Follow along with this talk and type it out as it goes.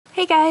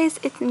Hey guys,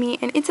 it's me,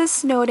 and it's a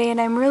snow day,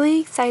 and I'm really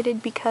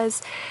excited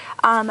because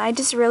I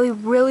just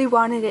really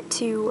wanted it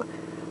to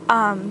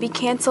be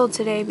canceled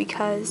today,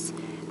 because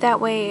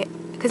that way,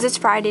 because it's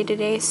Friday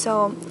today,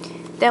 so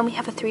then we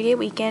have a 3-day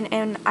weekend,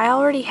 and I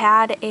already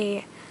had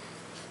a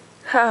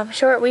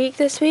short week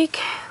this week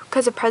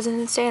because of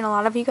President's Day, and a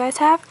lot of you guys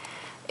have,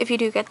 if you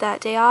do get that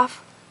day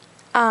off.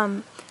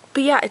 But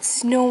yeah, it's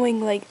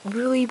snowing like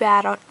really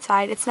bad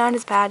outside. It's not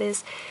as bad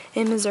as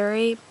in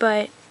Missouri,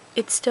 but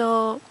it's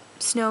still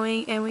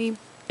snowing, and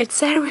it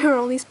said we were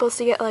only supposed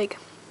to get like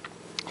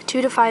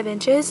 2 to 5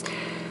 inches.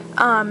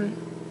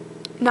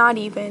 Not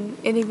even.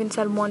 It even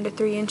said 1 to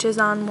 3 inches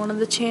on one of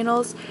the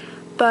channels,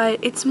 but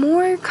it's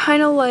more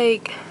kind of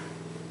like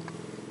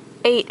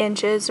 8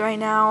 inches right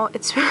now.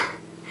 It's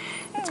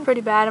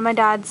pretty bad, and my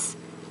dad's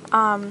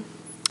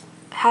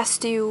has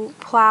to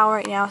plow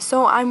right now,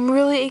 so I'm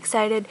really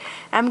excited.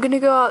 I'm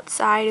gonna go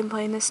outside and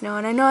play in the snow,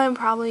 and I know I'm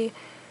probably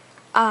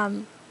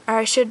or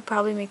I should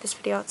probably make this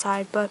video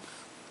outside, but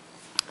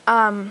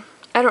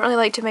I don't really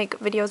like to make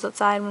videos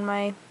outside when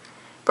my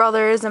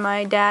brother's and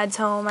my dad's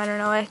home. I don't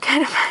know, I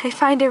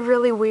find it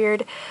really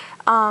weird.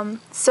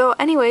 So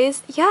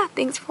anyways, yeah,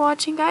 thanks for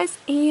watching, guys,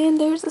 and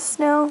there's the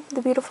snow,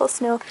 the beautiful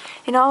snow,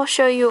 and I'll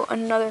show you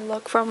another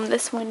look from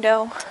this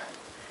window.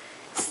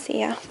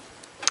 See ya.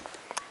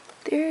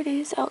 There it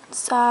is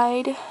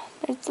outside.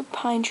 There's a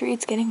pine tree.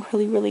 It's getting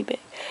really big.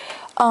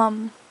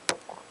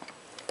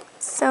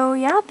 So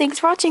yeah, thanks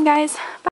for watching, guys. Bye.